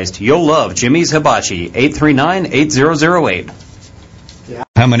reasonably priced. You'll love Jimmy's Hibachi. 839-8008.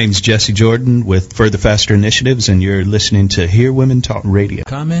 Hi, my name is Jesse Jordan with Further Faster Initiatives, and you're listening to Hear Women Talk Radio.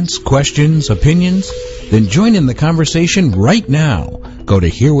 Comments, questions, opinions? Then join in the conversation right now. Go to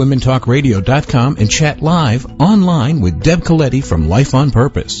HearWomenTalkRadio.com and chat live online with Deb Coletti from Life on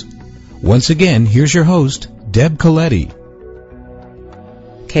Purpose. Once again, here's your host, Deb Coletti.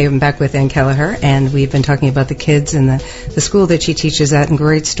 Okay, I'm back with Ann Kelleher, and we've been talking about the kids and the school that she teaches at, and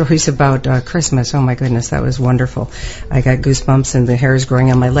great stories about Christmas. Oh, my goodness, that was wonderful. I got goosebumps, and the hair is growing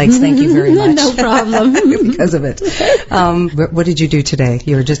on my legs. Thank you very much. No problem. Because of it. What did you do today?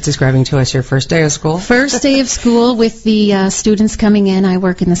 You were just describing to us your first day of school. First day of school with the students coming in. I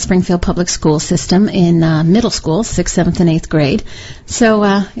work in the Springfield Public School System in middle school, 6th, 7th, and 8th grade. So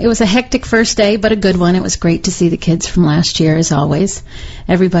it was a hectic first day, but a good one. It was great to see the kids from last year, as always.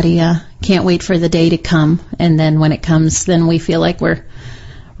 Everybody can't wait for the day to come, and then when it comes, then we feel like we're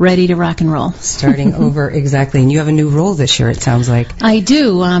ready to rock and roll. Starting over, exactly. And you have a new role this year, it sounds like. I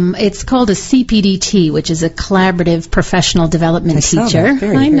do. It's called a CPDT, which is a collaborative professional development teacher.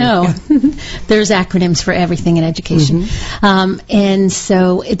 I know. There's acronyms for everything in education. And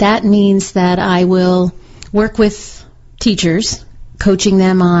so that means that I will work with teachers, coaching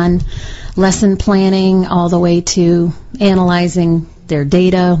them on lesson planning all the way to analyzing their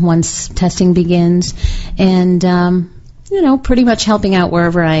data once testing begins, and pretty much helping out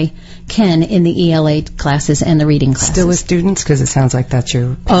wherever I can in the ELA classes and the reading classes. Still with students, because it sounds like that's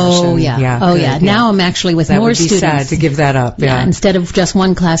your passion. Oh yeah. Now I'm actually with more students. That would be sad to give that up. Yeah. Instead of just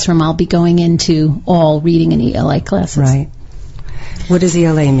one classroom, I'll be going into all reading and ELA classes. Right. What does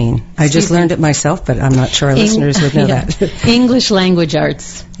ELA mean? I just learned it myself, but I'm not sure our listeners would know that. English Language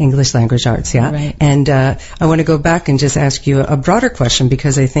Arts. English Language Arts, yeah. Right. And I want to go back and just ask you a broader question,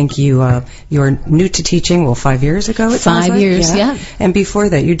 because I think you're new to teaching, 5 years ago, it sounds like? 5 years, yeah. And before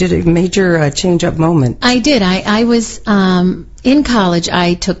that, you did a major change-up moment. I did. I was... in college,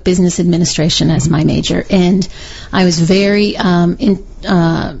 I took business administration as my major, and I was very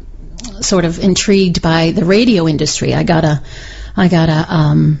sort of intrigued by the radio industry. I got a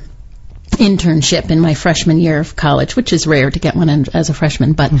internship in my freshman year of college, which is rare to get one as a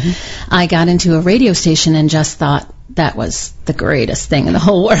freshman, but I got into a radio station and just thought that was the greatest thing in the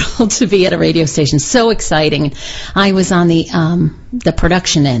whole world, to be at a radio station. So exciting. I was on the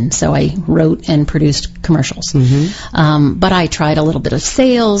production end, so I wrote and produced commercials. But I tried a little bit of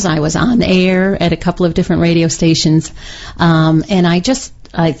sales. I was on air at a couple of different radio stations, and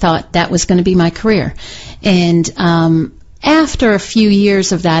I thought that was going to be my career. And after a few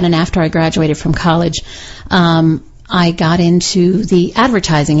years of that, and after I graduated from college, I got into the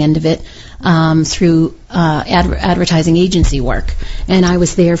advertising end of it through advertising agency work. And I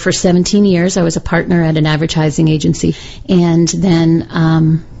was there for 17 years. I was a partner at an advertising agency. And then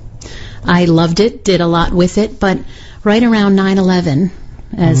I loved it, did a lot with it. But right around 9/11,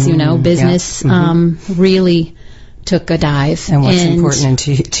 as you know, business really took a dive. And what's important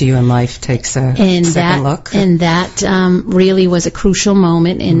to you in life takes a second look. And that really was a crucial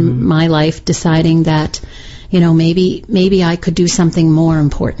moment in my life, deciding that, maybe I could do something more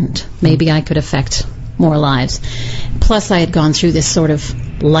important. Maybe I could affect more lives. Plus, I had gone through this sort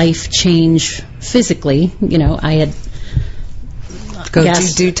of life change physically. I had...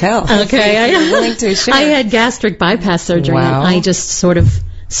 Do tell. Okay. You're willing to share. I had gastric bypass surgery, Wow. and I just sort of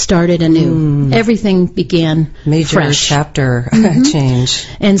started anew. Everything began Major fresh. chapter change.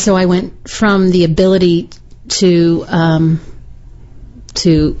 And so I went from the ability to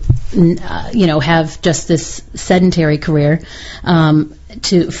have just this sedentary career and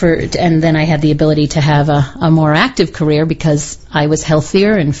then I had the ability to have a more active career because I was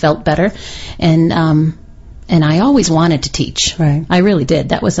healthier and felt better, and I always wanted to teach. Right. I really did.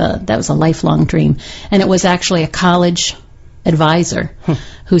 That was a lifelong dream, and it was actually a college advisor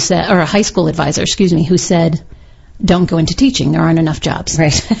who said, or a high school advisor, who said, don't go into teaching. There aren't enough jobs.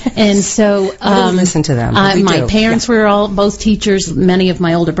 Right. And so listen to them. My parents were both teachers. Many of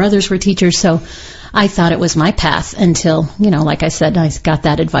my older brothers were teachers. So I thought it was my path until, like I said, I got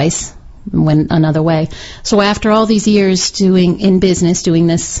that advice and went another way. So after all these years doing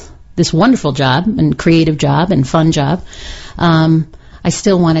this wonderful job and creative job and fun job, I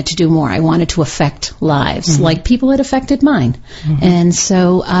still wanted to do more. I wanted to affect lives like people had affected mine. And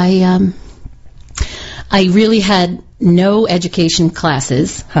so I really had no education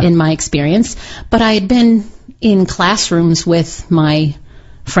classes in my experience, but I had been in classrooms with my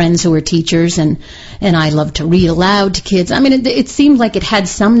friends who were teachers, and I loved to read aloud to kids. I mean, it seemed like it had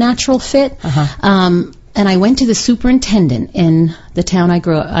some natural fit. And I went to the superintendent in the town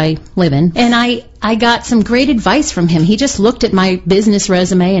I live in, and I got some great advice from him. He just looked at my business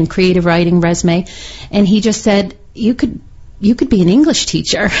resume and creative writing resume, and he just said, you could be an English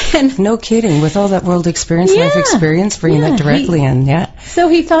teacher. And no kidding, with all that world experience, life experience, bringing that directly in. Yeah. So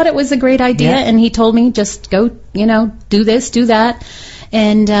he thought it was a great idea, and he told me, just go, do this, do that.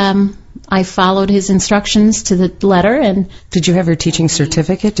 And I followed his instructions to the letter. And did you have your teaching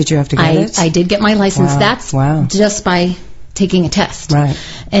certificate? Did you have to get it? I did get my license. That's just by taking a test. Right.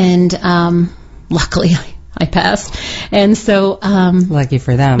 And luckily I passed. And so lucky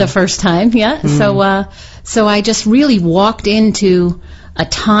for them. The first time, So I just really walked into a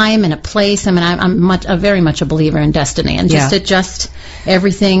time and a place. I mean, I'm very much a believer in destiny, and just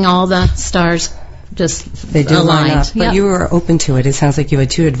everything, all the stars they do line up. But you were open to it. It sounds like you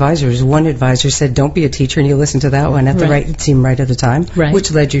had two advisors. One advisor said, don't be a teacher, and you listened to that one at the right at the time, which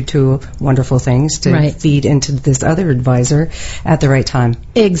led you to wonderful things to feed into this other advisor at the right time.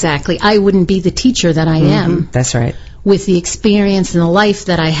 Exactly. I wouldn't be the teacher that I am. That's right. With the experience and the life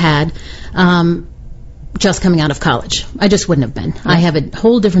that I had, just coming out of college. I just wouldn't have been. I have a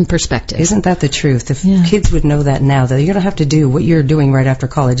whole different perspective. Isn't that the truth? If kids would know that now, that you don't have to do what you're doing right after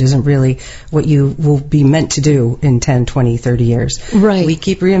college isn't really what you will be meant to do in 10, 20, 30 years. Right. We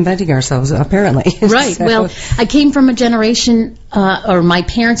keep reinventing ourselves, apparently. Right. So. Well, I came from a generation, or my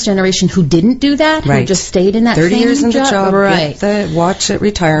parents' generation, who didn't do that, who just stayed in that 30 same years in the job, right. Get the watch at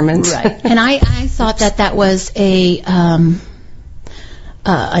retirement. Right. And I thought that was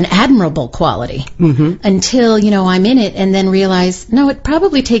an admirable quality until, I'm in it and then realize, no, it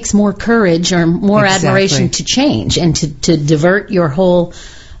probably takes more courage or more admiration to change and to divert your whole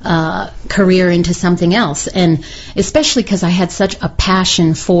career into something else. And especially because I had such a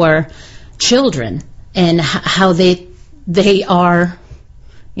passion for children and how they are,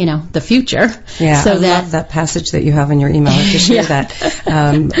 the future. Yeah, so I love that passage that you have in your email. I have to share that.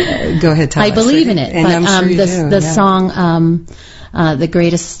 Go ahead, tell us. I believe in it. And but, I'm sure you do. The song... The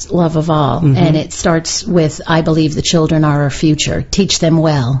greatest love of all, and it starts with, I believe the children are our future. Teach them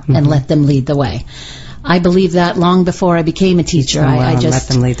well and let them lead the way. I believe that long before I became a teacher. I just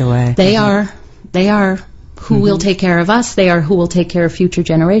let them lead the way. They are who will take care of us. They are who will take care of future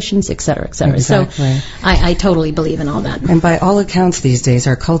generations, et cetera, et cetera. Exactly. So I totally believe in all that. And by all accounts these days,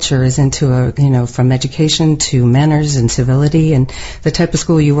 our culture is into from education to manners and civility and the type of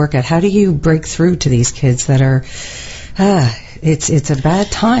school you work at. How do you break through to these kids that are... It's a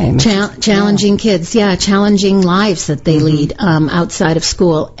bad time. Challenging kids, challenging lives that they lead outside of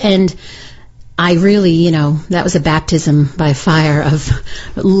school. And I really, that was a baptism by fire of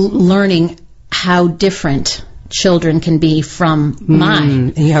learning how different children can be from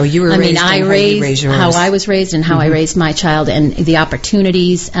mine. How you were raised, how I was raised and how I raised my child, and the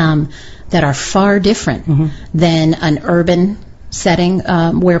opportunities that are far different than an urban setting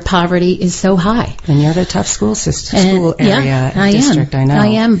where poverty is so high. And you're at a tough school area, district, I know. I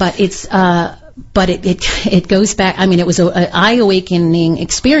am, but it's... But it goes back, I mean, it was an eye-awakening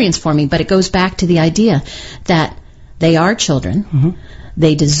experience for me, but it goes back to the idea that they are children.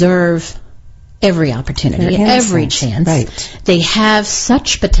 They deserve every opportunity, every chance. Right. They have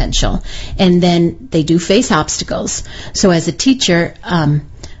such potential, and then they do face obstacles. So as a teacher,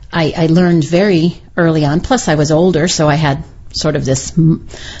 I learned very early on, plus I was older, so I had sort of this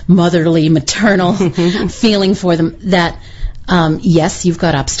motherly, maternal feeling for them that yes, you've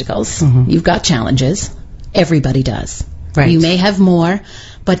got obstacles. You've got challenges. Everybody does. Right. You may have more,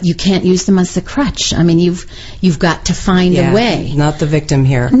 but you can't use them as a crutch. I mean, you've got to find a way. Not the victim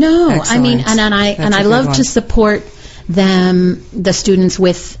here. No, Excellent. I mean, and I love to support them, the students,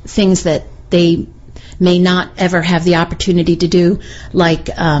 with things that they may not ever have the opportunity to do, like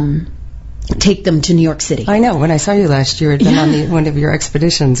take them to New York City. I know. When I saw you last year, you had been on one of your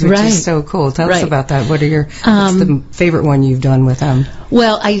expeditions, which is so cool. Tell us about that. What's the favorite one you've done with them?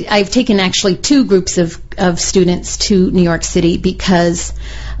 Well, I've taken actually 2 groups of students to New York City because,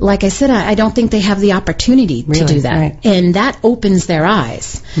 like I said, I don't think they have the opportunity to do that. Right. And that opens their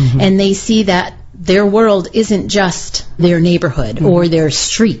eyes. And they see that their world isn't just their neighborhood or their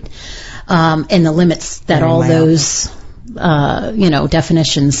street and the limits that all those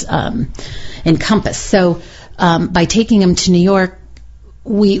definitions encompass. So by taking them to New York,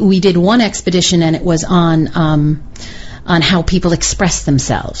 we did one expedition, and it was on how people express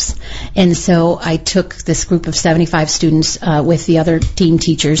themselves. And so I took this group of 75 students with the other team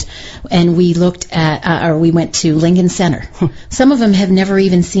teachers, and we looked at, we went to Lincoln Center. Some of them have never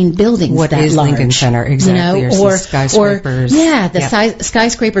even seen buildings that large. What is Lincoln Center exactly? Or skyscrapers?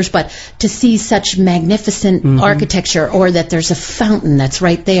 Skyscrapers, but to see such magnificent architecture, or that there's a fountain that's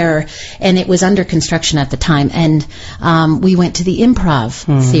right there, and it was under construction at the time. And we went to the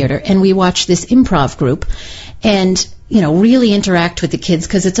Improv Theater, and we watched this improv group, and really interact with the kids,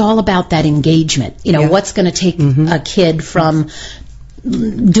 because it's all about that engagement. What's going to take a kid from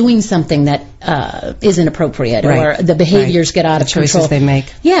doing something that isn't appropriate, or the behaviors get out of control. The choices they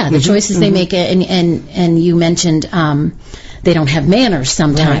make. Yeah, the choices they make, and you mentioned they don't have manners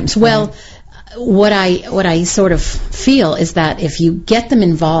sometimes. Well, what I sort of feel is that if you get them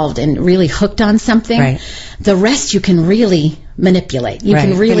involved and really hooked on something, the rest you can really manipulate. You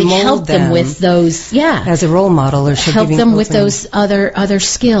can really help them with those, as a role model, or help them with those other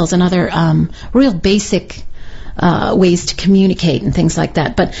skills and other real basic ways to communicate and things like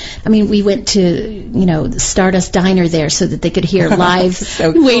that. But I mean, we went to the Stardust Diner there so that they could hear live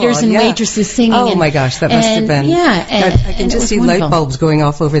waiters and waitresses singing. Oh my gosh, that must have been. I can just see light bulbs going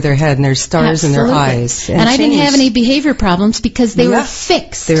off over their head, and there's stars in their eyes. And I didn't have any behavior problems because they were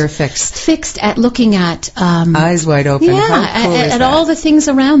fixed. They were fixed at looking at eyes wide open. At all the things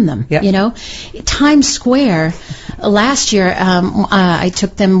around them. Times Square. Last year, I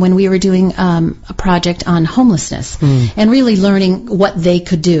took them when we were doing a project on homelessness, and really learning what they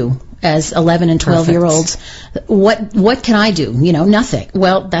could do as 11 and 12-year-olds. What can I do? Nothing.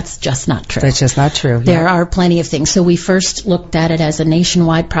 Well, that's just not true. That's just not true. There are plenty of things. So we first looked at it as a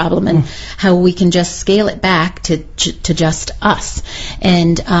nationwide problem, and how we can just scale it back to just us.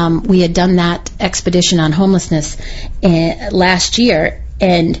 And we had done that expedition on homelessness last year,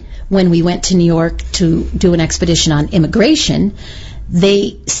 and when we went to New York to do an expedition on immigration,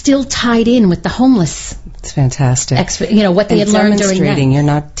 they still tied in with the homeless. It's fantastic. What they had learned during that. You're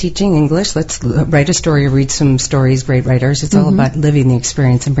not teaching English. Let's write a story or read some stories, great writers. It's all about living the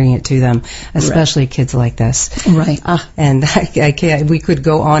experience and bringing it to them, especially kids like this. Right. And I can't, we could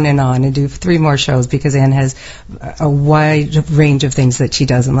go on and do 3 more shows, because Anne has a wide range of things that she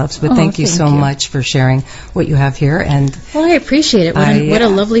does and loves. But thank you so much for sharing what you have here. And well, I appreciate it. What a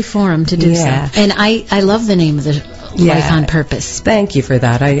lovely forum to do so. And I love the name of the Life on Purpose. Thank you for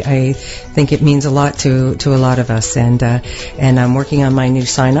that. I think it means a lot to a lot of us, and I'm working on my new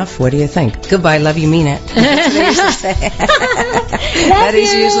sign-off. What do you think? Goodbye, love you, mean it. That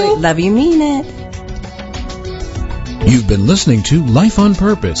is usually love you, mean it. You've been listening to Life on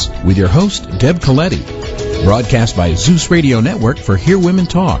Purpose with your host, Deb Coletti, broadcast by Zeus Radio Network for Hear Women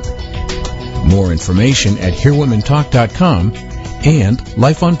Talk. More information at hearwomentalk.com and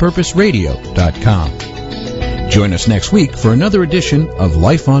lifeonpurposeradio.com. Join us next week for another edition of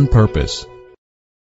Life on Purpose.